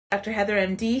Dr. Heather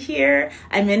MD here.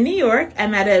 I'm in New York.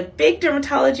 I'm at a big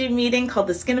dermatology meeting called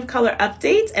the Skin of Color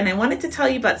Update, and I wanted to tell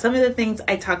you about some of the things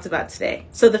I talked about today.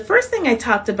 So the first thing I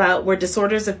talked about were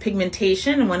disorders of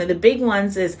pigmentation, and one of the big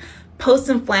ones is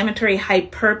post-inflammatory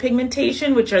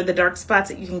hyperpigmentation, which are the dark spots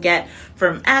that you can get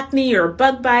from acne or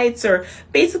bug bites or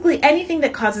basically anything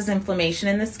that causes inflammation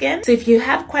in the skin. So if you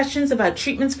have questions about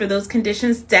treatments for those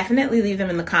conditions, definitely leave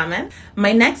them in the comments.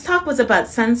 My next talk was about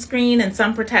sunscreen and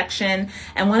sun protection,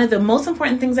 and one of the most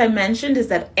important things I mentioned is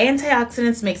that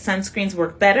antioxidants make sunscreens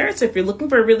work better. So if you're looking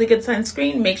for a really good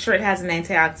sunscreen, make sure it has an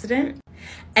antioxidant.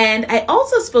 And I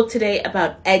also spoke today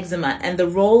about eczema and the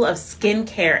role of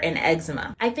skincare in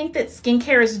eczema. I think that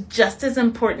skincare is just as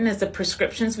important as the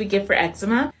prescriptions we give for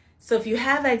eczema. So if you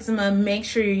have eczema, make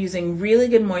sure you're using really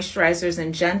good moisturizers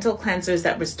and gentle cleansers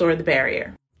that restore the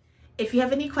barrier. If you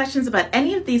have any questions about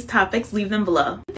any of these topics, leave them below.